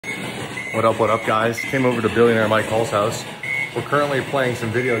What up, guys? Came over to Billionaire Mike Hall's house. We're currently playing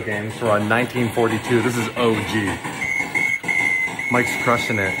some video games. We're on 1942. This is OG. Mike's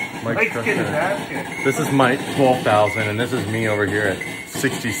crushing it. Mike's crushing it. This is Mike, 12,000, and this is me over here at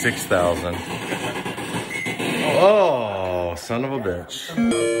 66,000. Oh, son of a bitch.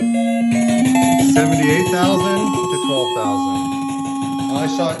 78,000 to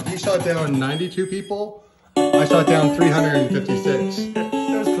 12,000. He shot down 92 people. I shot down 356.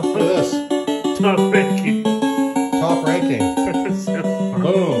 Look at this. Top ranking. Top ranking.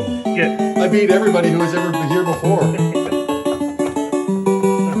 Boom. Yeah. I beat everybody who was ever here before.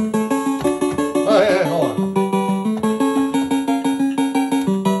 Oh, yeah, hold on.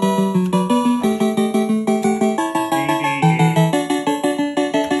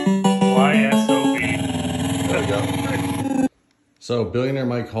 YSOB. There we go. So, Billionaire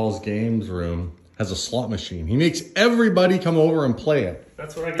Mike Hall's games room has a slot machine. He makes everybody come over and play it.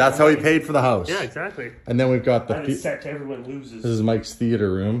 That's how he paid for the house. Yeah, exactly. And then we've got the set to everyone loses. This is Mike's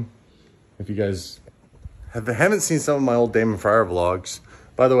theater room. If you guys haven't seen some of my old Damon Ferrari vlogs,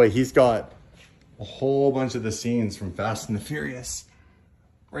 by the way, he's got a whole bunch of the scenes from Fast and the Furious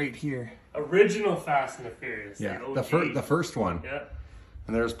right here. Original Fast and the Furious. Yeah, the first one. Yeah.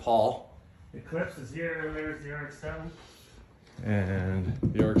 And there's Paul. Eclipse is here, and there's the RX-7. And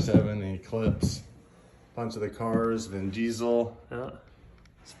the RX-7, the Eclipse. Bunch of the cars, Vin Diesel. Yeah.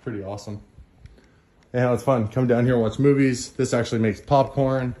 It's pretty awesome. Yeah, it's fun. Come down here and watch movies. This actually makes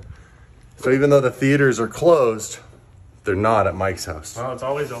popcorn. So even though the theaters are closed, they're not at Mike's house. Well, it's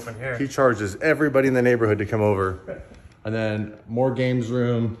always open here. He charges everybody in the neighborhood to come over. And then more games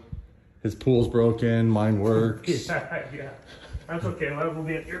room. His pool's broken. Mine works. Yeah. That's okay. We'll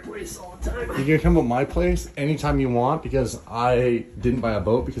be at your place all the time. You can come to my place anytime you want because I didn't buy a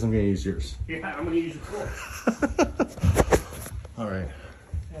boat because I'm going to use yours. Yeah, I'm going to use your pool. All right.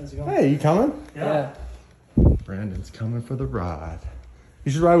 How's it going? Hey, you coming? Yeah. Brandon's coming for the ride.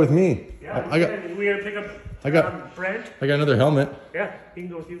 You should ride with me. Yeah, we got to pick up Brent. I got another helmet. Yeah, he can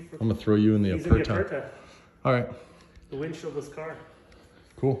go with you. I'm going to throw you in the Aperta. All right. The windshieldless car.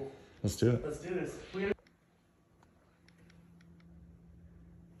 Cool. Let's do it. Let's do this.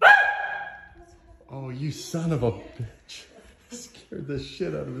 Oh, you son of a bitch. Scared the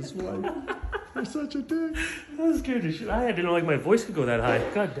shit out of his wife. You're such a dick. I was scared as shit. I didn't know like my voice could go that high.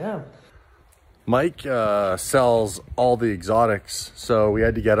 God damn. Mike sells all the exotics, so we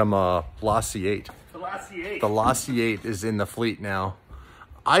had to get him a Lassie 8. The Lassie 8. The Lassie 8 is in the fleet now.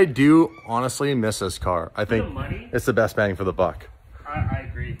 I do honestly miss this car. I think it's the best bang for the buck. I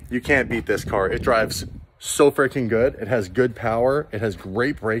agree. You can't beat this car. It drives so freaking good. It has good power. It has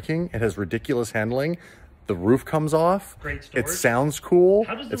great braking. It has ridiculous handling. The roof comes off. Great storage. It sounds cool.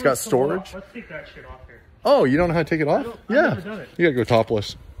 How does the it's got storage. Let's take that shit off here. Oh, you don't know how to take it off? I've never done it. You gotta go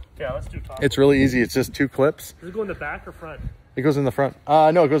topless. Yeah, let's do topless. It's really easy. It's just 2 clips. Does it go in the back or front? It goes in the front.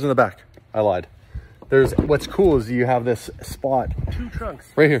 No, it goes in the back. I lied. What's cool is you have this spot. 2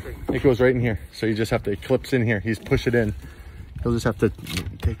 trunks. Right here. It goes right in here. So you just have to, it clips in here. You just push it in. You'll just have to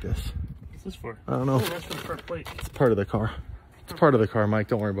take this. What's this for? I don't know. Oh, that's for the front plate. It's part of the car. It's part of the car, Mike.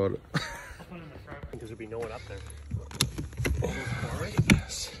 Don't worry about it. I'll put it in the front because there'll be no one up there.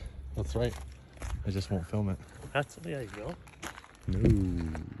 Yes. That's right. I just won't film it. That's, there you go. No.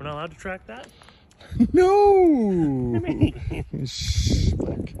 We're not allowed to track that? No. Shh.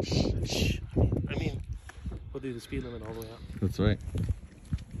 I mean, we'll do the speed limit all the way up. That's right.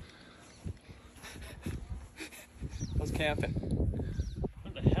 What's camping?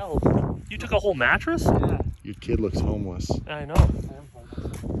 What the hell? You took a whole mattress? Yeah. Your kid looks homeless. I know.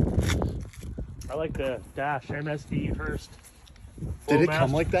 I like the dash MSD Hearst. Did it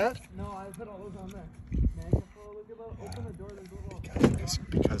come like that? No, I put all those on there. Open the door, then go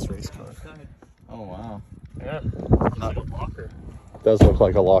Because race car. Oh wow. Yeah. Like a locker. It does look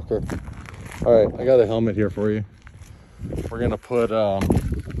like a locker. All right, I got a helmet here for you. We're gonna put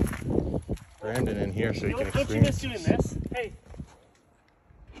Brandon in here so he can experience. Don't you miss doing this? Hey.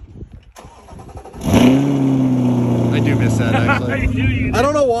 I do miss that actually. I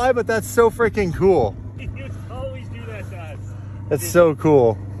don't know why, but that's so freaking cool. You always do that to us. That's so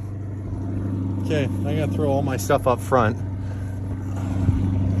cool. Okay, I'm gonna throw all my stuff up front. I'm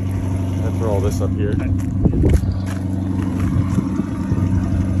gonna throw all this up here.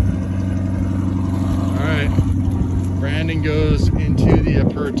 All right, Brandon goes into the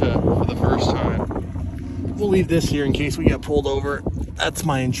Aperta for the first time. We'll leave this here in case we get pulled over. That's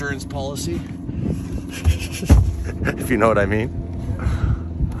my insurance policy. If you know what I mean.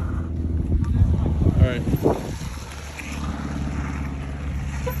 All right.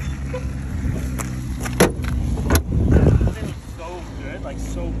 So good, like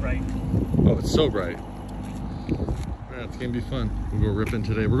so so bright. Oh, it's so bright. Yeah, it's gonna be fun. We'll go ripping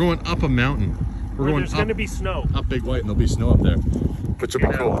today. We're going up a mountain. There's gonna be snow. Up Big White, and there'll be snow up there, which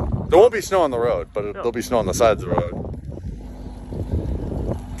will be cool. There won't be snow on the road, but there'll be snow on the sides of the road.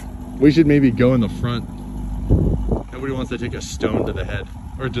 We should maybe go in the front. Nobody wants to take a stone to the head,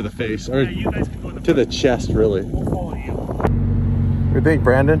 or to the face, or you guys can go in the to the chest, really. We'll follow you. What do you think,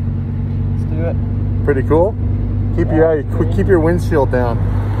 Brandon? Let's do it. Pretty cool. Keep your windshield down.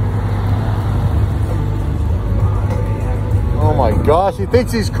 Oh my gosh, he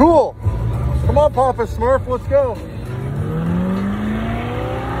thinks he's cool. Come on, Papa Smurf, let's go.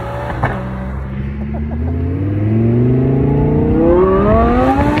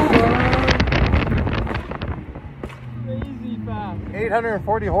 Crazy fast.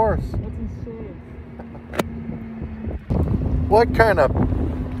 840 horse. That's insane. What kind of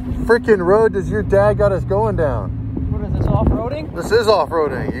freaking road does your dad got us going down? What is this, off-roading? This is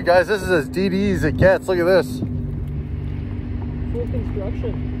off-roading. You guys, this is as DD as it gets. Look at this. Full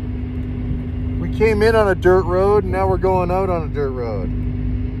construction. We came in on a dirt road, and now we're going out on a dirt road.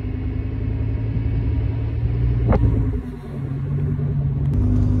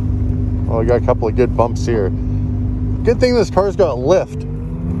 Oh, we got a couple of good bumps here. Good thing this car's got lift. It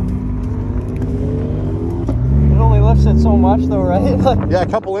only lifts it so much though, right? Yeah, a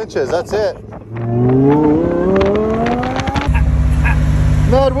couple inches, that's it.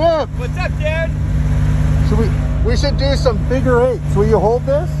 Mad Whip! What's up, dude? So we should do some figure eights. Will you hold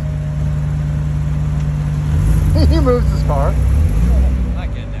this? He moves his car. I'm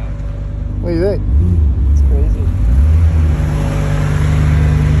not getting out. What do you think? It's crazy.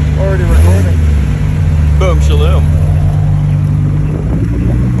 Already recording. Boom, shalom.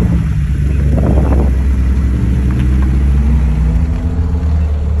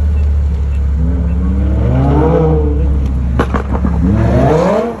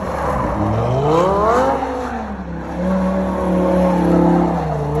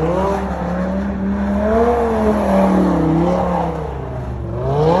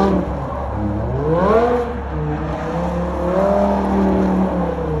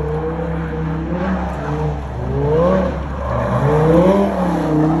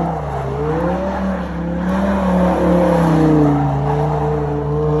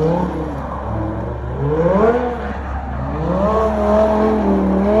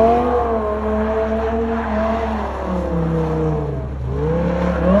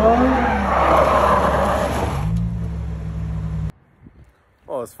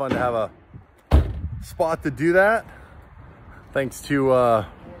 Well, it's fun to have a spot to do that. Thanks to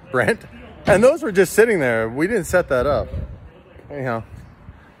Brent. And those were just sitting there. We didn't set that up. Anyhow,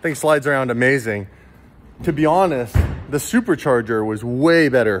 thing slides around amazing. To be honest, the supercharger was way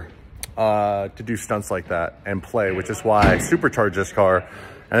better to do stunts like that and play, which is why I supercharged this car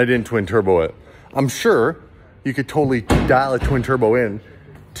and I didn't twin turbo it. I'm sure you could totally dial a twin turbo in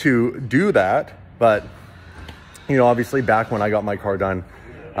to do that, but you know, obviously back when I got my car done,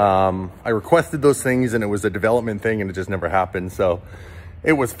 I requested those things and it was a development thing and it just never happened. So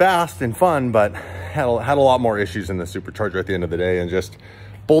it was fast and fun, but had a lot more issues in the supercharger at the end of the day. And just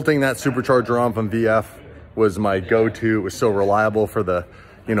bolting that supercharger on from VF was my go-to. It was so reliable for the,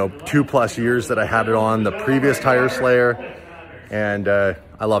 you know, 2+ years that I had it on the previous Tire Slayer. And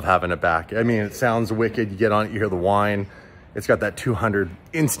I love having it back. I mean, it sounds wicked. You get on it, you hear the whine. It's got that 200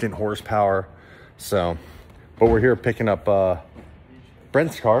 instant horsepower. So, but we're here picking up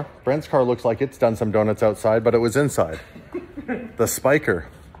Brent's car. Brent's car looks like it's done some donuts outside, but it was inside. The spiker.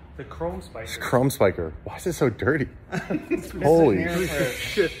 The chrome spiker. It's chrome spiker. Why is it so dirty? Holy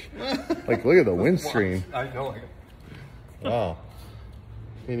shit. Like, look at the windscreen. I know. Wow.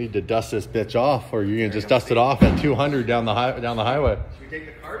 You need to dust this bitch off, or you're gonna just dust it off at 200 down the highway. Should we take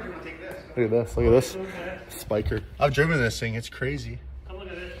the car or do you want to take this? Look at this. Look at this. Spiker. I've driven this thing. It's crazy. Come look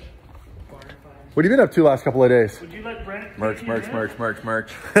at this. What have you been up to last couple of days? Would you let Brent Merch. take you in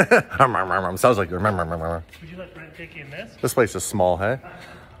this? Sounds like Would you let Brent take you in this? this place is small, hey?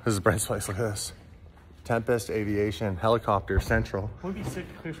 This is Brent's place. Look at this. Tempest Aviation Helicopter Central. Would it be sick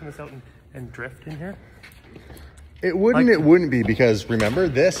to clear some of this out and drift in here? It wouldn't be, because remember,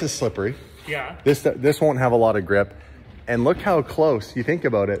 this is slippery. Yeah. This won't have a lot of grip. And look how close, you think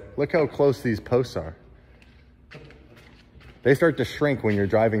about it, look how close these posts are. They start to shrink when you're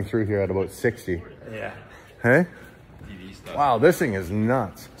driving through here at about 60. Yeah. Hey? TV stuff. Wow, this thing is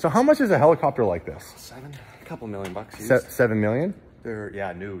nuts. So how much is a helicopter like this? A couple $1 million. 7 million? They're,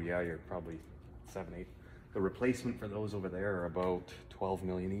 yeah, new. Yeah, you're probably 7, 8. The replacement for those over there are about 12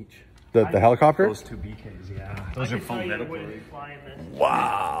 million each. The helicopter? Those two BKs, yeah. Those are full medical.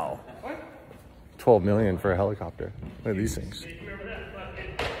 Wow. 12 million for a helicopter. Look at these things.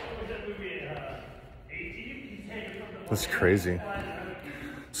 That's crazy.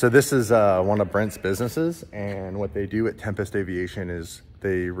 So this is one of Brent's businesses, and what they do at Tempest Aviation is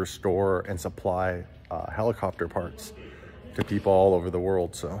they restore and supply helicopter parts to people all over the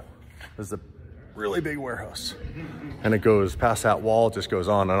world. So this is a really big warehouse, and it goes past that wall. It just goes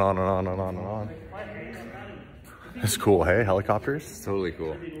on and on and on and on and on. It's cool, hey? Helicopters? It's totally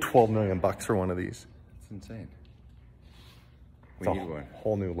cool. 12 million bucks for one of these. It's insane. It's We a need one.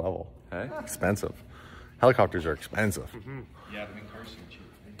 whole new level. Hey? Expensive. Helicopters are expensive. Yeah, they make cars seem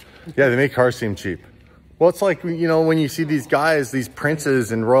cheap. Yeah, they make cars seem cheap. Well, it's like, you know, when you see these guys, these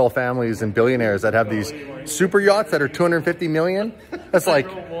princes and royal families and billionaires that have these super yachts that are 250 million. That's like,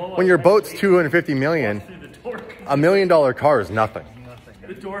 when your boat's 250 million, $1 million car is nothing.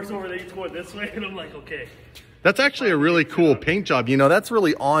 The door's over there, you go this way, and I'm like, okay. That's actually a really cool paint job. You know, that's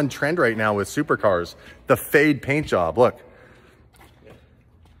really on trend right now with supercars. The fade paint job, look.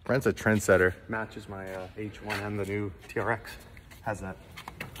 Brent's a trendsetter. Matches my H1 and the new TRX. Has that.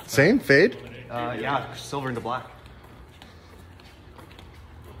 Same fade? Yeah, silver into black.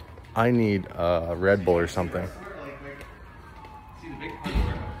 I need a Red Bull or something.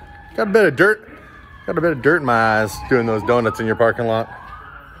 Got a bit of dirt. Got a bit of dirt in my eyes doing those donuts in your parking lot.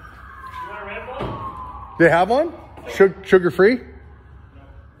 You want a Red Bull? They have one? Sugar free?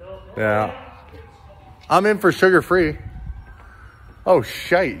 Yeah. I'm in for sugar free. Oh,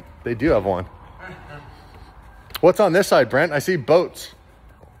 shite. They do have one. What's on this side, Brent? I see boats.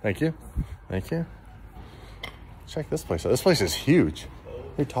 Thank you. Thank you. Check this place out. This place is huge. What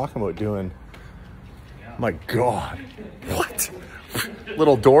are you talking about doing? My God. What?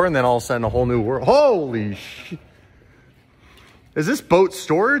 Little door and then all of a sudden a whole new world. Holy shit. Is this boat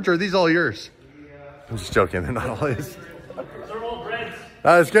storage or are these all yours? I'm just joking. They're not all his. They're all Brent's.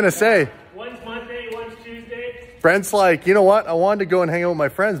 I was going to say. One's Monday, one's Tuesday. Brent's like, you know what? I wanted to go and hang out with my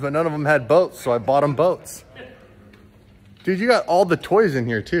friends, but none of them had boats, so I bought them boats. Dude, you got all the toys in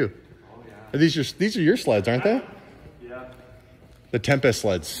here too. Oh, yeah. Are these are your sleds, aren't they? Yeah. The Tempest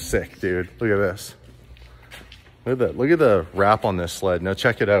sled's sick, dude. Look at this. Look at the wrap on this sled. Now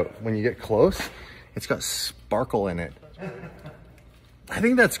check it out. When you get close, it's got sparkle in it. I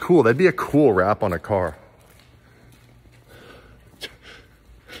think that's cool. That'd be a cool wrap on a car.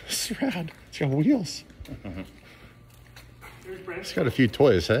 It's rad. It's got wheels. It's got a few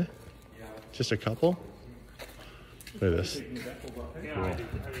toys, hey? Yeah. Just a couple? Look at this. Yeah,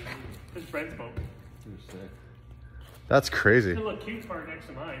 it's Brent's boat. That's crazy. It's a little cute part next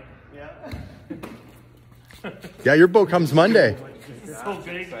to mine. Yeah. Yeah, your boat comes Monday. It's so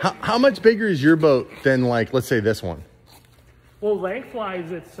big. How much bigger is your boat than, like, let's say this one? Well,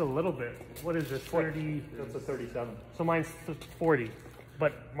 lengthwise, it's a little bit. What is this? 30? That's a 37. So mine's 40,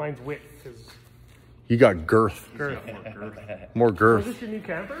 but mine's width is You got girth. girth. More Is girth. this your new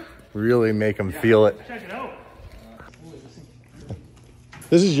camper? Really make them feel it. Check it out.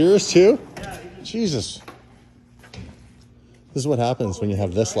 This is yours too? Jesus. This is what happens when you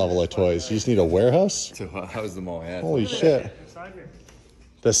have this level of toys. You just need a warehouse? So how's the mall at? Holy shit. Inside here.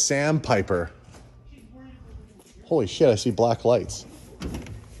 The Sandpiper. Holy shit, I see black lights.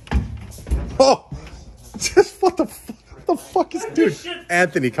 Oh! Just what the fuck is... Dude,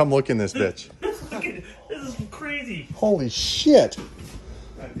 Anthony, come look in this bitch. This is crazy. Holy shit.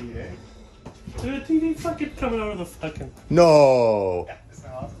 Dude, the TV fucking coming out of the fucking... No.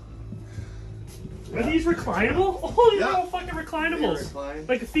 Are these reclinable? Oh, these are all fucking reclinables.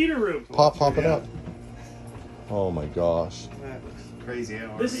 Like a theater room. Pop it up. Oh my gosh. That looks crazy.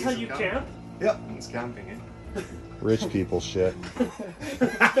 Yeah, This is how you camp? Yep, it's camping, eh? Rich people shit.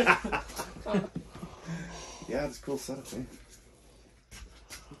 Yeah, it's a cool setup, eh?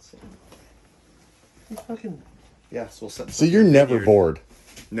 Fucking... Yeah, so we'll set. So you're never bored.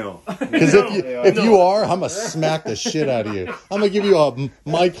 No. Because if you are, I'm going to smack the shit out of you. I'm going to give you a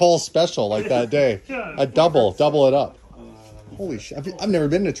Mike Hall special like that day. A double it up. Holy shit. I've never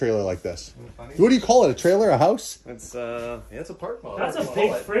been in a trailer like this. What do you call it? A trailer? A house? It's it's a park model. That's a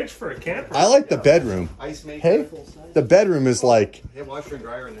big fridge for a camper. I like the bedroom. Ice maker. Hey, the bedroom is like, Hey, washer and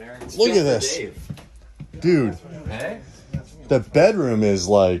dryer in there. It's look at just for this. Dave. dude, Hey? the bedroom is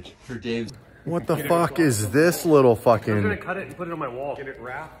like, For Dave's. what the fuck is this little I'm gonna fucking, cut it and put it on my wall. Get it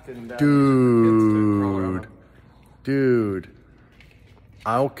wrapped and dude.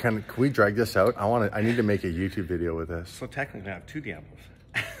 Can we drag this out? I need to make a YouTube video with this. So technically I have two Diablos.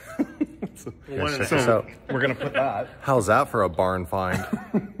 Guys, check this out. We're gonna put that. How's that for a barn find?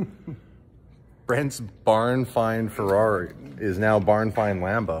 Brent's barn find Ferrari is now barn find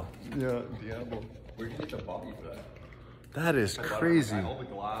Lambo. Yeah, Diablo. Where did you get the body for that? That is crazy. All the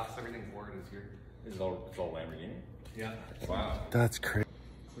glass, everything's working is here. It's all Lamborghini? Yeah. Wow. That's crazy.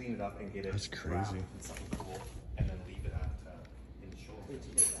 Clean it up and get it. That's crazy. wrapped in something cool and then leave it.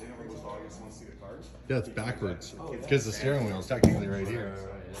 Yeah, it's backwards because the steering wheel is technically right here.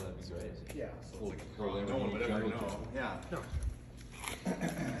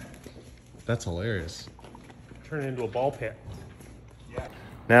 That's hilarious. Turn it into a ball pit.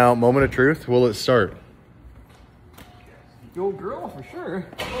 Now, moment of truth. Will it start? Go girl, for sure.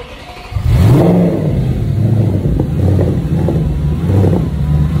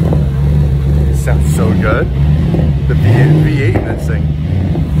 Sounds so good. The V8 in this thing.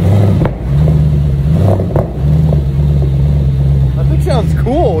 That thing sounds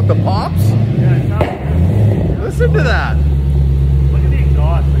cool with the pops. Yeah, it sounds good. Listen to that. Look at the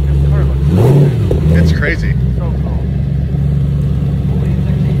exhaust. Like, this car looks so good. It's crazy. So cool.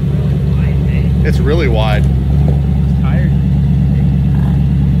 It's really wide.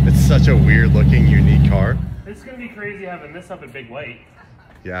 It's such a weird looking, unique car. It's going to be crazy having this up in Big White.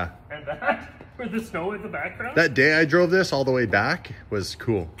 Yeah. And that, with the snow in the background. That day I drove this all the way back was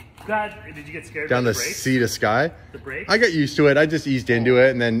cool. Did you get scared Down by the brakes? sea to sky. The brakes? I got used to it. I just eased into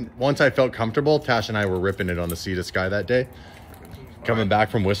it. And then once I felt comfortable, Tash and I were ripping it on the sea to sky that day. Coming back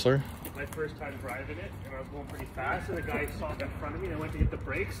from Whistler. My first time driving it, and I was going pretty fast, and the guy stopped in front of me, and I went to hit the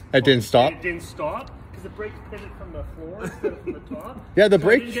brakes. It didn't stop? It didn't stop, because the brakes pivoted from the floor instead of from the top. Yeah, the so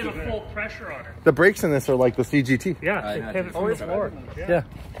brakes. I didn't get a full pressure on it. The brakes in this are like the CGT. Yeah, they pivot from the floor. Yeah.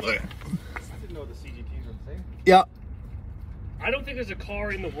 I didn't know the CGTs were the same. Yeah. I don't think there's a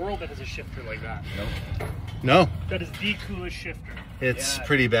car in the world that has a shifter like that. No. That is the coolest shifter. It's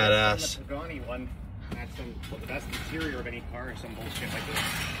pretty badass. The Pagani one had the best interior of any car or some bullshit like this.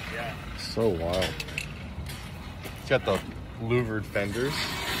 Yeah. So wild. It's got the louvered fenders,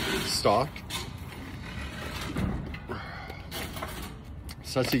 stock.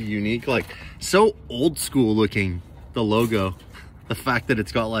 Such a unique, like, so old school looking, the logo. The fact that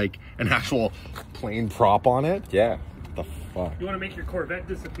it's got like an actual plane prop on it. Yeah. The fuck? You want to make your Corvette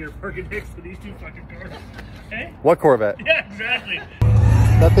disappear parking next to these two fucking cars? Hey? What Corvette? Yeah, exactly.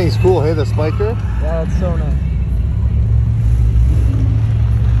 That thing's cool, hey, the spiker? Yeah, it's so nice.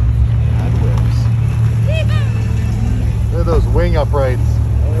 Look at those wing uprights.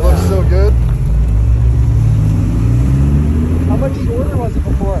 It looks so good. How much shorter was it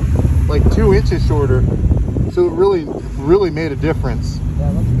before? Like 2 inches shorter. So it really made a difference.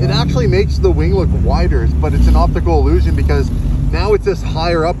 Yeah, that's good. It actually makes the wing look wider, but it's an optical illusion because now it's just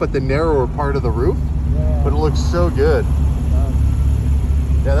higher up at the narrower part of the roof. Yeah. But it looks so good.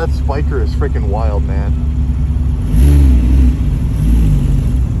 Yeah, that spiker is freaking wild, man.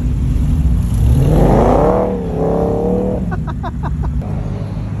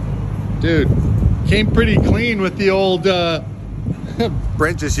 Dude, came pretty clean with the old,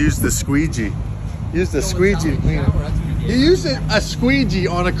 Brent just used the squeegee. Used the squeegee to clean it. He used a squeegee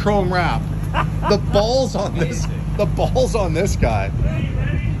on a chrome wrap. The balls on this guy.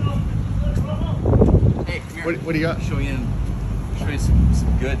 Hey, come here. What do you got? Show you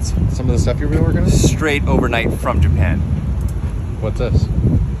some goods. Some of the stuff you've been working on? Straight overnight from Japan. What's this?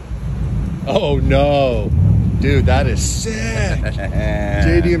 Oh no. Dude, that is sick.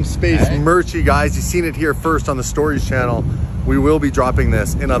 JDM Space merchy, guys. You've seen it here first on the Stories channel. We will be dropping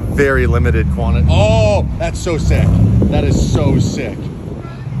this in a very limited quantity. Oh, that's so sick. That is so sick.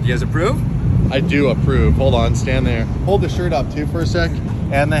 You guys approve? I do approve. Hold on, stand there. Hold the shirt up too for a sec,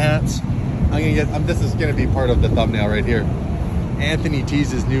 and the hats. This is gonna be part of the thumbnail right here. Anthony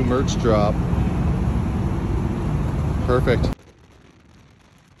teases new merch drop. Perfect.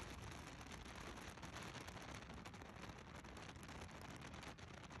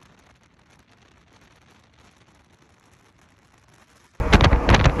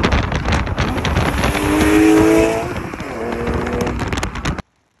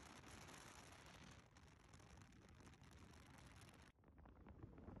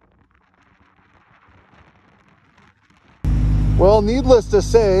 Well, needless to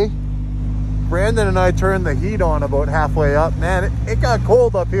say, Brandon and I turned the heat on about halfway up. Man, it got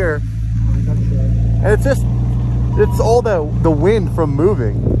cold up here. And it's all the wind from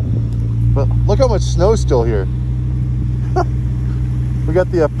moving. But look how much snow's still here. We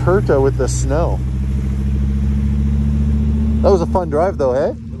got the Aperta with the snow. That was a fun drive though,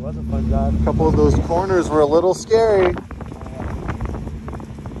 hey? It was a fun drive. A couple of those corners were a little scary.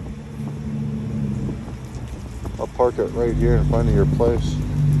 I'll park it right here in front of your place.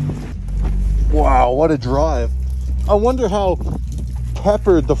 Wow, what a drive. I wonder how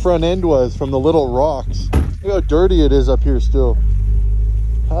peppered the front end was from the little rocks. Look how dirty it is up here still.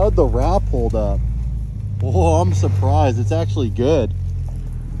 How'd the wrap hold up? Oh, I'm surprised. It's actually good.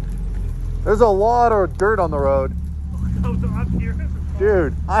 There's a lot of dirt on the road. Up here.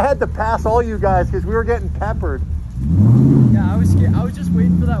 Dude, I had to pass all you guys because we were getting peppered. Yeah, Yeah, I was scared. I was just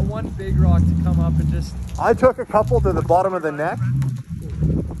waiting for that one big rock to come up and just... I took a couple to the bottom of the neck.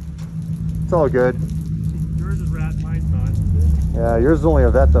 It's all good. Yours is rat, mine's not. Yeah, yours is only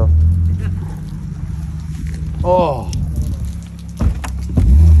a vet though. Oh.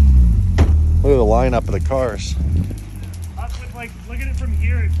 Look at the lineup of the cars. Like, look at it from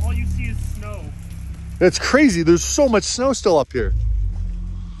here. All you see is snow. It's crazy. There's so much snow still up here.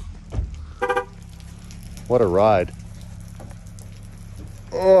 What a ride.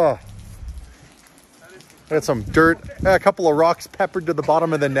 Oh. I got some dirt, a couple of rocks peppered to the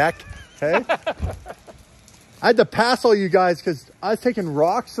bottom of the neck. Hey. I had to pass all you guys because I was taking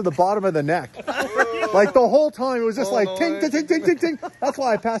rocks to the bottom of the neck. Like the whole time it was just like ting, ting, ting, ting, ting, ting. That's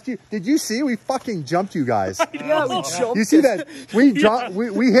why I passed you. Did you see? We fucking jumped you guys. Yeah, we jumped. You see that? We jumped,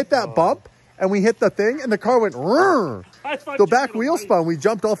 we hit that bump and we hit the thing and the car went rrr. The back wheel spun. We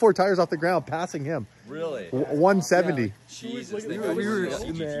jumped all 4 tires off the ground, passing him. Really? 170. Jesus, they We got were CGT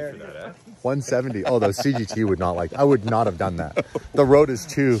in there. for that, eh? 170. Oh, the CGT would not like. I would not have done that. The road is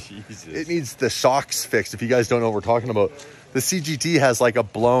too. Jesus. It needs the shocks fixed. If you guys don't know what we're talking about, the CGT has like a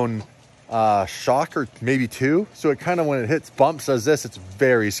blown shock or maybe 2. So it kind of when it hits bumps does this. It's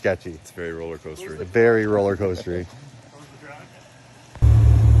very sketchy. It's very roller coastery. Very roller coastery.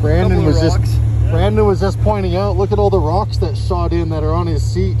 Brandon was just pointing out. Look at all the rocks that shot in that are on his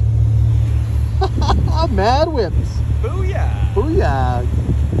seat. Mad whips. Booyah! Booyah.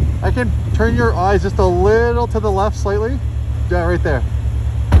 I can turn your eyes just a little to the left slightly. Yeah, right there.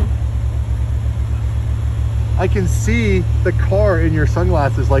 I can see the car in your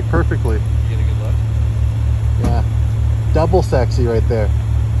sunglasses like perfectly. You get a good look? Yeah. Double sexy right there.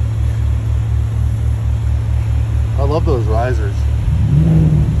 I love those risers.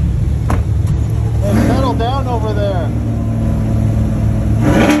 Hey, settle down over there.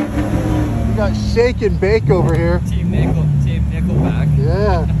 We got shake and bake over here. Team Nickelback.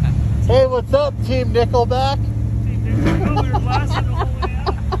 Yeah. Hey, what's up, Team Nickelback?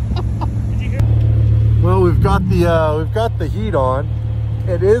 Well, we've got the heat on.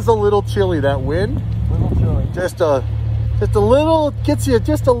 It is a little chilly. That wind, just a little gets you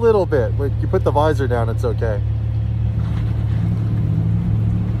just a little bit. But you put the visor down, it's okay.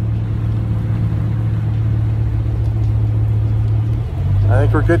 I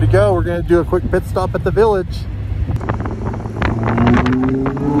think we're good to go. We're going to do a quick pit stop at the village.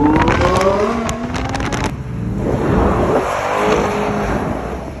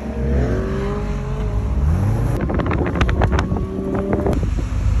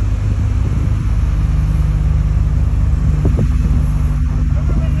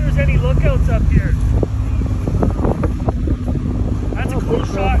 There's any lookouts up here. That's a cool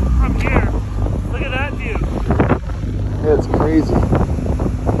shot from here. Look at that view. Yeah, it's crazy.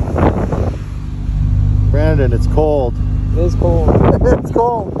 Brandon, it's cold. It is cold. It's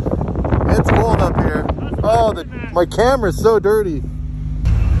cold. It's cold up here. Oh, my camera's so dirty.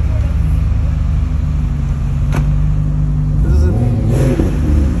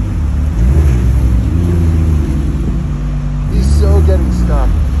 He's so getting stuck.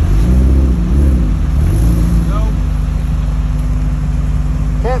 Nope.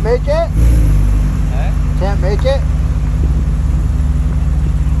 Can't make it? Eh? Can't make it?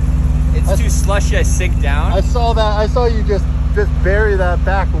 It's too slushy, I sink down. I saw that. I saw you just bury that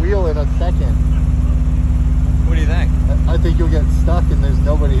back wheel in a second. What do you think? I think you'll get stuck and there's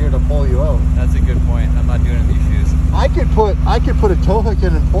nobody here to pull you out. That's a good point. I'm not doing it in these shoes. I could put a tow hook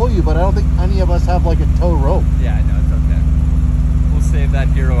in and pull you, but I don't think any of us have like a tow rope. Yeah, I know, it's okay. We'll save that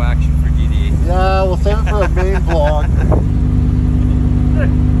hero action for DD. Yeah, we'll save it for a main vlog.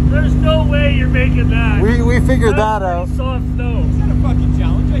 There's no way you're making that. We figured that out. Soft snow. Is that a fucking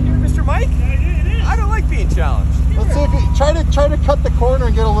challenge I hear, Mr. Mike? Yeah, it is. I don't like being challenged. Let's see if you try to cut the corner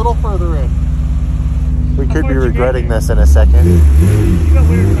and get a little further in. We could be regretting this in a second. You got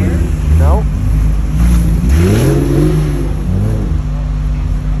weird tires? No?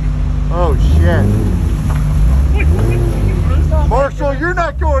 Oh shit. Marshall, you're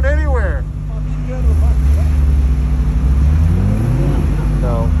not going anywhere.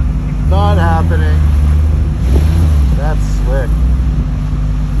 No, not happening. That's slick.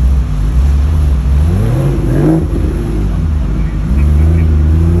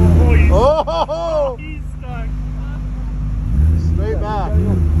 Oh! He's stuck. Straight back.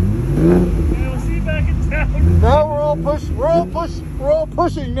 Yeah, we'll see you back in town. Now we're all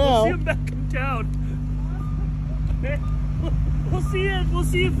pushing now. We'll see him back in town. We'll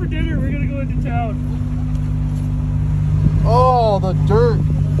see you for dinner. We're gonna go into town. Oh, the dirt.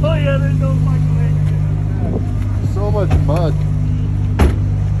 Oh yeah, there's no fucking way. So much mud.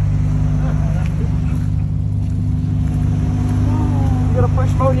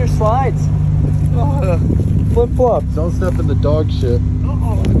 careful on your slides. Flip flops. Don't step in the dog shit.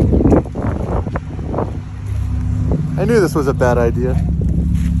 Uh-oh. I knew this was a bad idea.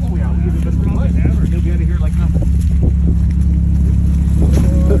 Oh yeah, we give him a hammer. He'll be out of here like nothing.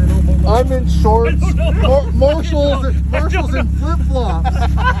 I'm in shorts. Marshall's in flip flops.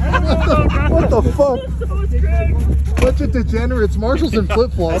 What the fuck? Bunch of degenerates. Marshall's in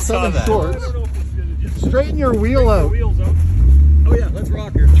flip flops. I'm in shorts. Straighten your wheel out. Oh yeah, let's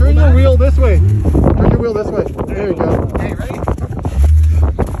rock her. Turn your wheel this way. Turn your wheel this way. There you go. Okay, ready?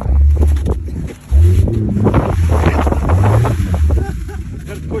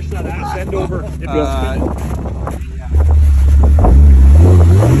 Just push that ass end over. It There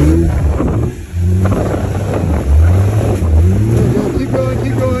you go. Keep going,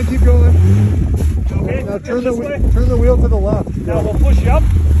 keep going, keep going. Okay, Now turn the wheel to the left. now we'll push you up.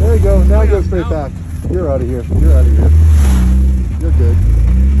 There you go. Now go straight back. You're out of here. You're out of here. You're good.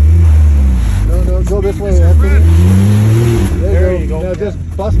 No, go this way, Anthony. There you go. Now just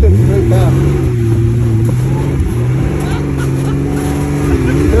bust it straight back.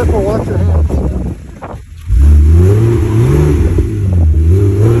 Careful, watch your hands.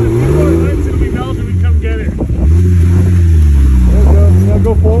 Until we melt and we come get it. There you go. Now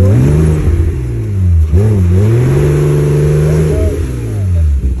go forward. There you go.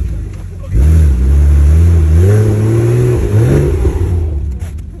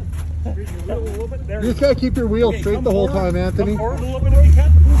 You just gotta keep your wheel straight the whole time, Anthony. Come forward a little bit if you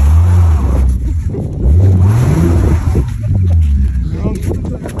can.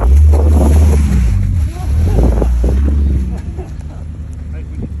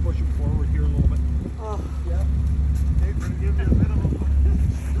 Push it forward here a little bit. Oh, yeah. Okay, we're gonna give you a bit of a...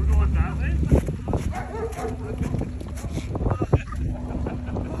 We're going that way?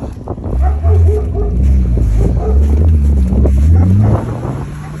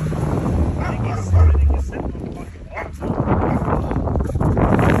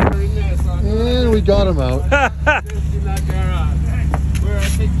 And we got him out. Where I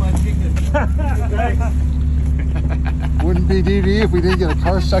take my ticket. Wouldn't be DV if we didn't get a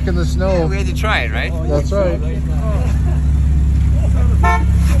car stuck in the snow. We had to try it, right? That's right.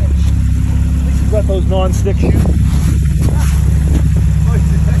 You've got those non-stick shoes.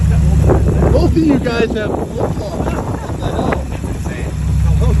 Both of you guys have flip-flops.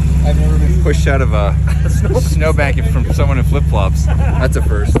 I've never been pushed out of a snowbank from someone in flip-flops. That's a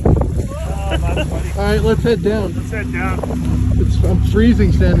first. All right, let's head down. Let's head down. I'm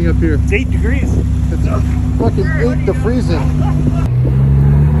freezing standing up here. It's 8 degrees. It's fucking 8 to freezing.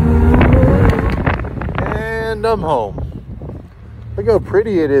 And I'm home. Look how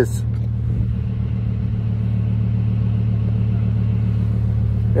pretty it is.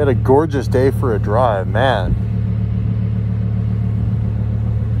 We had a gorgeous day for a drive, man.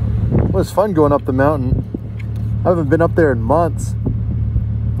 It was fun going up the mountain. I haven't been up there in months.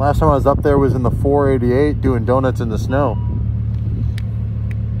 Last time I was up there was in the 488 doing donuts in the snow.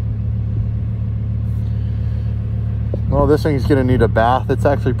 Well, this thing's gonna need a bath. It's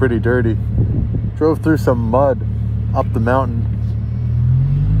actually pretty dirty. Drove through some mud up the mountain.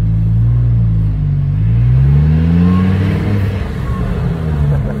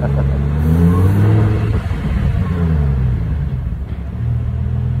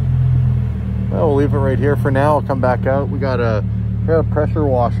 Well, we'll leave it right here for now. I'll come back out. We got a pressure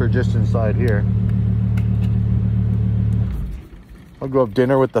washer just inside here. I'll go have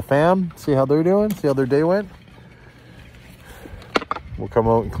dinner with the fam, see how they're doing, see how their day went. We'll come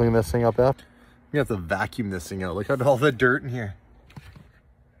out and clean this thing up after. We have to vacuum this thing out. Look at all the dirt in here.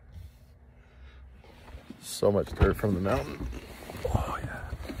 So much dirt from the mountain. Oh yeah.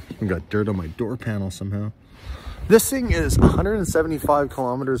 We got dirt on my door panel somehow. This thing is 175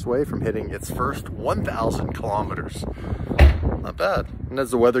 kilometers away from hitting its first 1,000 kilometers. Not bad. And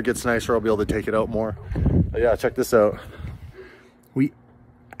as the weather gets nicer, I'll be able to take it out more. But yeah, check this out. We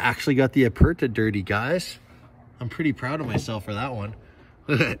actually got the Aperta dirty, guys. I'm pretty proud of myself for that one.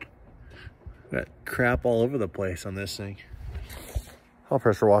 Look at that crap all over the place on this thing. I'll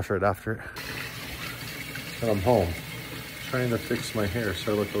pressure washer it after it. And I'm home. Trying to fix my hair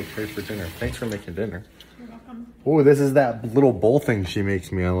so I look okay for dinner. Thanks for making dinner. Oh, this is that little bowl thing she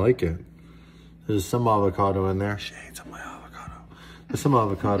makes me. I like it. There's some avocado in there. Shades of my avocado. There's some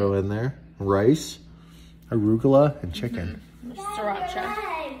avocado in there. Rice, arugula, and chicken. Sriracha.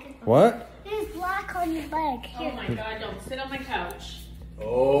 What? There's black on your leg. Here. Oh my god, don't sit on my couch.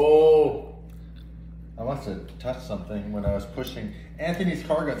 Oh. I must have touched something when I was pushing. Anthony's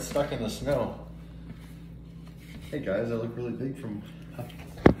car got stuck in the snow. Hey guys, I look really big from up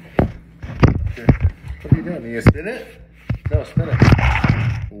here. What are you doing? Are you gonna spin it? No, spin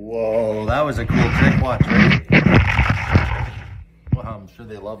it. Whoa, that was a cool trick. Watch, ready? Wow, I'm sure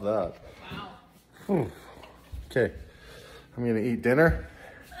they love that. Wow. Okay, I'm gonna eat dinner.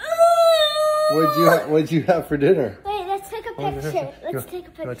 What'd you have for dinner? Wait, let's take a picture. Let's take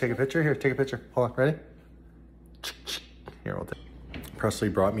a picture. You wanna take a picture? Here, take a picture. Hold on, ready? Here, we'll take. Presley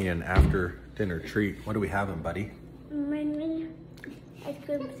brought me an after dinner treat. What are we having, buddy? Mini ice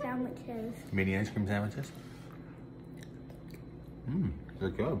cream sandwiches. Mini ice cream sandwiches? They're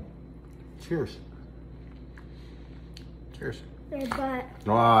good. Cheers. Cheers. Red butt.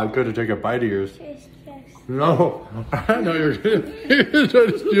 Oh, I could have taken a bite of yours. Cheers, cheers. No, I know you're gonna try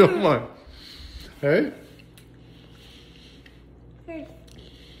to steal mine. Hey? Cheers.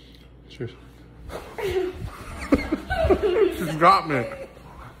 Cheers. She's got me.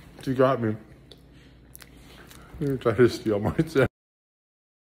 She got me. You're trying to steal mine.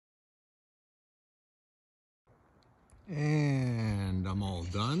 And I'm all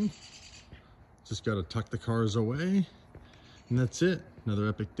done. Just gotta tuck the cars away. And that's it. Another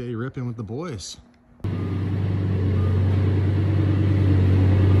epic day ripping with the boys.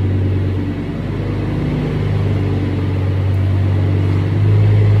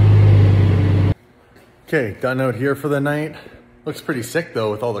 Okay, done out here for the night. Looks pretty sick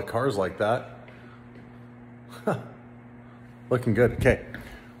though with all the cars like that. Looking good. Okay,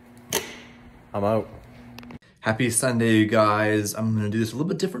 I'm out. Happy Sunday, you guys. I'm gonna do this a little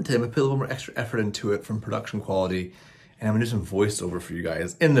bit different today. I'm gonna put a little more extra effort into it from production quality. And I'm gonna do some voiceover for you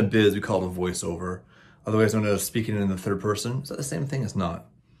guys. In the biz, we call it a voiceover. Otherwise known as speaking in the third person. Is that the same thing? It's not.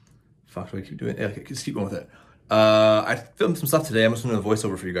 Fuck, do I keep doing it? Yeah, okay, just keep going with it. I filmed some stuff today. I'm just gonna do a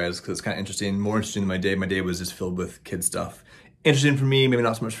voiceover for you guys because it's kind of interesting, more interesting than my day. My day was just filled with kid stuff. Interesting for me, maybe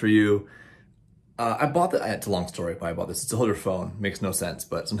not so much for you. I bought that, it's a long story why I bought this. It's to hold your phone, makes no sense,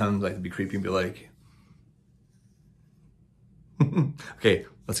 but sometimes I like to be creepy and be like, okay,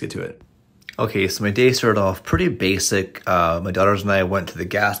 let's get to it. Okay, so my day started off pretty basic. My daughters and I went to the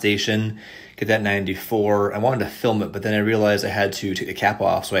gas station, get that 94. I wanted to film it, but then I realized I had to take the cap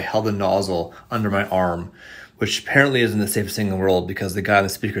off, so I held the nozzle under my arm, which apparently isn't the safest thing in the world because the guy on the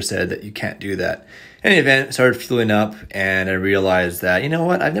speaker said that you can't do that. In any event, I started fueling up, and I realized that, you know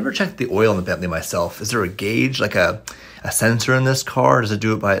what, I've never checked the oil in the Bentley myself. Is there a gauge, like a sensor in this car? Does it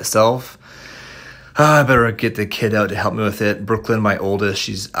do it by itself? I better get the kid out to help me with it. Brooklyn, my oldest,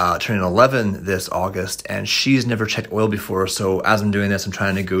 she's turning 11 this August, and she's never checked oil before. So as I'm doing this, I'm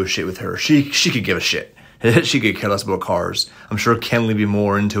trying to negotiate with her. She could give a shit. She could care less about cars. I'm sure Ken will be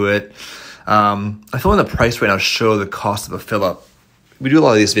more into it. I feel in the price right now show the cost of a fill up. We do a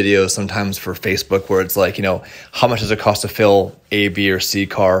lot of these videos sometimes for Facebook where it's like, you know, how much does it cost to fill A, B, or C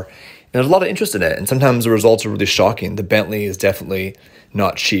car? And there's a lot of interest in it. And sometimes the results are really shocking. The Bentley is definitely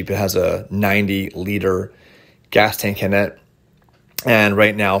not cheap. It has a 90-liter gas tank in it. And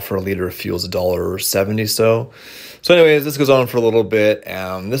right now for a liter of fuel is $1.70 so. So anyways, this goes on for a little bit.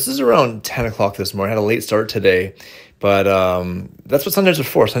 This is around 10 o'clock this morning. I had a late start today. But that's what Sundays are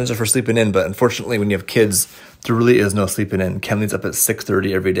for. Sundays are for sleeping in. But unfortunately, when you have kids, there really is no sleeping in. Kenley's up at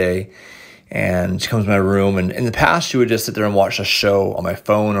 6:30 every day. And she comes to my room. And in the past, she would just sit there and watch a show on my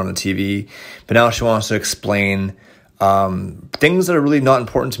phone or on the TV. But now she wants to explain things that are really not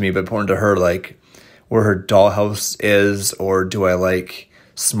important to me, but important to her, like where her dollhouse is, or do I like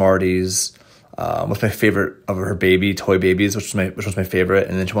Smarties? What's my favorite of her toy babies, which was my favorite,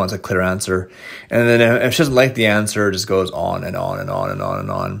 and then she wants a clear answer. And then if she doesn't like the answer, it just goes on and on and on and on and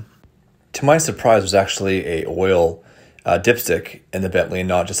on. To my surprise, it was actually a oil dipstick in the Bentley,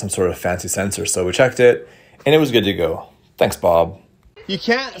 not just some sort of fancy sensor. So we checked it, and it was good to go. Thanks, Bob. You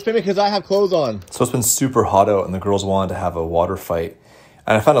can't spin me because I have clothes on. So it's been super hot out, and the girls wanted to have a water fight.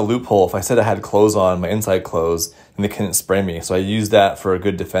 And I found a loophole. If I said I had clothes on, my inside clothes, then they couldn't spray me. So I used that for a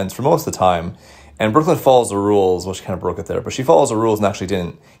good defense for most of the time. And Brooklyn follows the rules. Well, she kind of broke it there. But she follows the rules and actually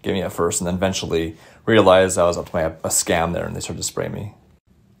didn't get me at first. And then eventually realized I was up to a scam there, and they started to spray me.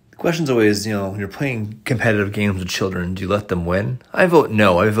 The question's always, you know, when you're playing competitive games with children, do you let them win? I vote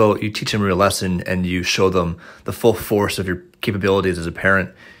no. I vote you teach them a real lesson and you show them the full force of your capabilities as a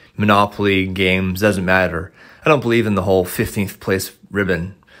parent. Monopoly, games, doesn't matter. I don't believe in the whole 15th place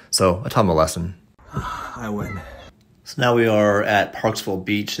ribbon. So I taught them a lesson. I win. So now we are at Parksville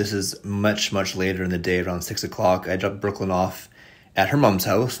Beach. This is much, much later in the day, around 6 o'clock. I dropped Brooklyn off at her mom's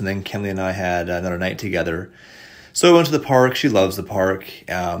house, and then Kenley and I had another night together. So we went to the park. She loves the park.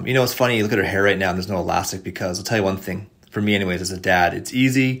 You know, it's funny, you look at her hair right now, and there's no elastic, because I'll tell you one thing. For me anyways, as a dad, it's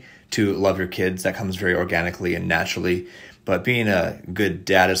easy to love your kids. That comes very organically and naturally. But being a good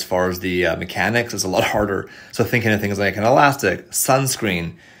dad as far as the mechanics is a lot harder. So thinking of things like an elastic,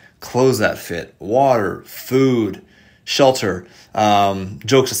 sunscreen, clothes that fit, water, food, shelter.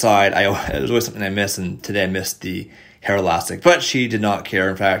 Jokes aside, there's always something I miss, and today I missed the hair elastic, but she did not care.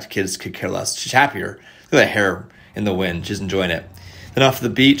 In fact, kids could care less. She's happier. Look at that hair in the wind. She's enjoying it. Then off to the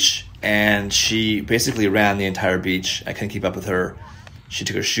beach, and she basically ran the entire beach. I couldn't keep up with her. She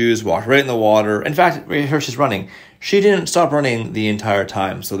took her shoes, walked right in the water. In fact, right here she's running. She didn't stop running the entire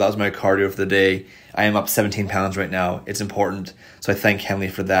time. So that was my cardio for the day. I am up 17 pounds right now. It's important. So I thank Henley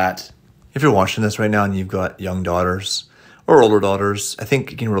for that. If you're watching this right now and you've got young daughters or older daughters, I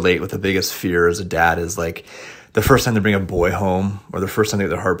think you can relate with the biggest fear as a dad is like the first time they bring a boy home or the first time they get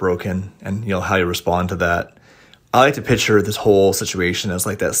their heart broken and, you know, how you respond to that. I like to picture this whole situation as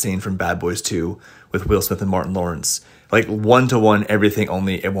like that scene from Bad Boys 2 with Will Smith and Martin Lawrence. Like one-to-one everything,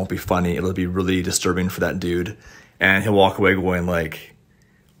 only it won't be funny. It'll be really disturbing for that dude. And he'll walk away going like,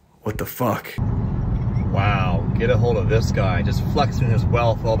 what the fuck? Wow, get a hold of this guy. Just flexing his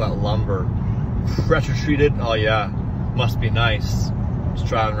wealth, all that lumber. Pressure treated, oh yeah, must be nice. Just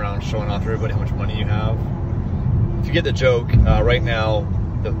driving around showing off to everybody how much money you have. If you get the joke, right now,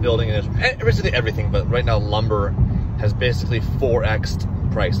 the building is basically everything, but right now lumber has basically 4x'd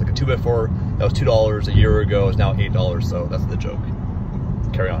price. Like a 2x4 that was $2 a year ago is now $8, so that's the joke.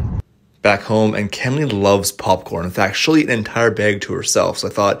 Carry on. Back home, and Kenley loves popcorn. In fact, she'll eat an entire bag to herself. So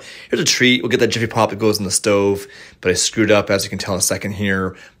I thought, here's a treat. We'll get that Jiffy Pop that goes in the stove, but I screwed up, as you can tell in a second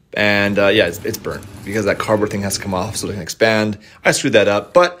here. And yeah, it's burnt because that cardboard thing has to come off so it can expand. I screwed that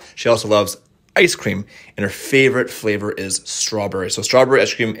up, but she also loves ice cream, and her favorite flavor is strawberry. So strawberry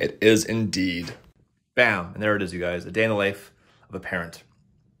ice cream, it is indeed. Bam, and there it is, you guys. A day in the life of a parent.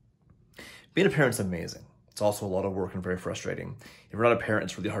 Being a parent's amazing. It's also a lot of work and very frustrating. If you're not a parent,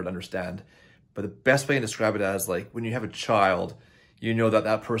 it's really hard to understand. But the best way to describe it as, like, when you have a child, you know that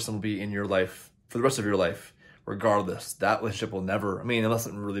that person will be in your life for the rest of your life, regardless. That relationship will never, I mean, unless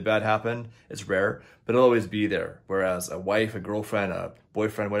something really bad happened, it's rare, but it'll always be there. Whereas a wife, a girlfriend, a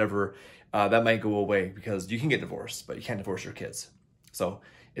boyfriend, whatever, that might go away because you can get divorced, but you can't divorce your kids. So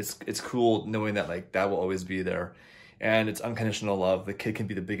it's cool knowing that, like, that will always be there. And it's unconditional love. The kid can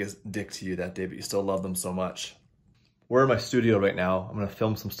be the biggest dick to you that day, but you still love them so much. We're in my studio right now. I'm gonna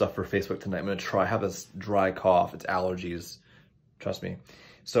film some stuff for Facebook tonight. I'm gonna have this dry cough. It's allergies, trust me.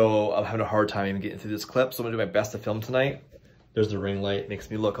 So I'm having a hard time even getting through this clip, so I'm gonna do my best to film tonight. There's the ring light,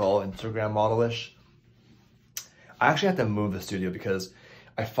 makes me look all Instagram model-ish. I actually have to move the studio because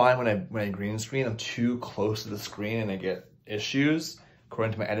I find when I green screen, I'm too close to the screen and I get issues,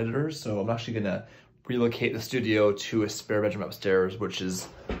 according to my editors. So I'm actually gonna relocate the studio to a spare bedroom upstairs, which is,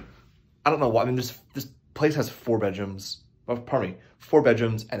 I don't know why. I mean, this place has 4 bedrooms. Oh, pardon me, 4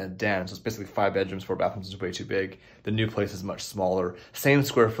 bedrooms and a den. So it's basically 5 bedrooms, 4 bathrooms. Is way too big. The new place is much smaller. Same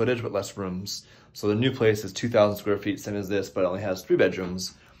square footage, but less rooms. So the new place is 2,000 square feet, same as this, but it only has 3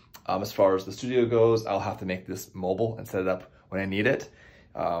 bedrooms. As far as the studio goes, I'll have to make this mobile and set it up when I need it.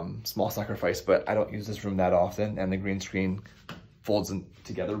 Small sacrifice, but I don't use this room that often, and the green screen folds in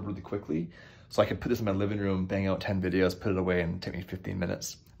together really quickly. So I could put this in my living room, bang out 10 videos, put it away, and take me 15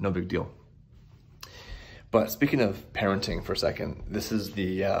 minutes. No big deal. But speaking of parenting for a second, this is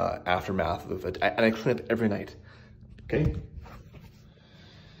the aftermath of it. And I clean up every night, okay?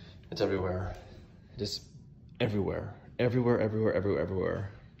 It's everywhere. Just everywhere. Everywhere, everywhere, everywhere,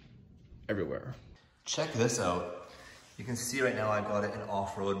 everywhere. Everywhere. Check this out. You can see right now I got it in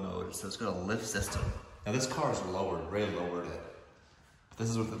off-road mode, so it's got a lift system. Now this car is lowered, really lowered it. This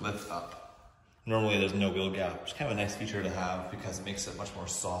is with it lifts up. Normally there's no wheel gap, which is kind of a nice feature to have because it makes it much more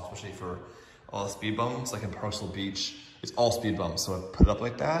soft, especially for all the speed bumps. Like in Parcel Beach, it's all speed bumps. So I put it up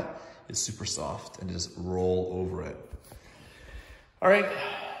like that, it's super soft and just roll over it. All right,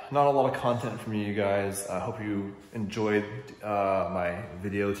 not a lot of content from you guys. I hope you enjoyed my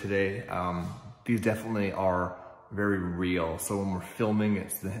video today. These definitely are very real. So when we're filming,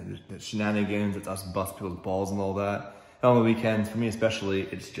 it's the shenanigans, it's us bust people's balls and all that. And on the weekends, for me especially,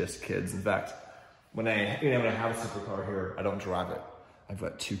 it's just kids. In fact, when I have a supercar here, I don't drive it. I've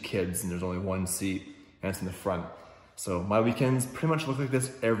got 2 kids and there's only 1 seat and it's in the front. So my weekends pretty much look like this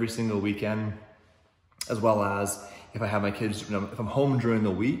every single weekend, as well as if I have my kids, if I'm home during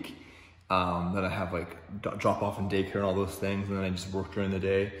the week, then I have like drop off and daycare and all those things, and then I just work during the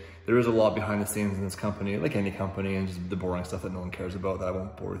day. There is a lot behind the scenes in this company, like any company, and just the boring stuff that no one cares about that I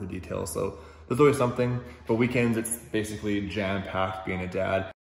won't bore with the details. So there's always something, but weekends it's basically jam-packed being a dad.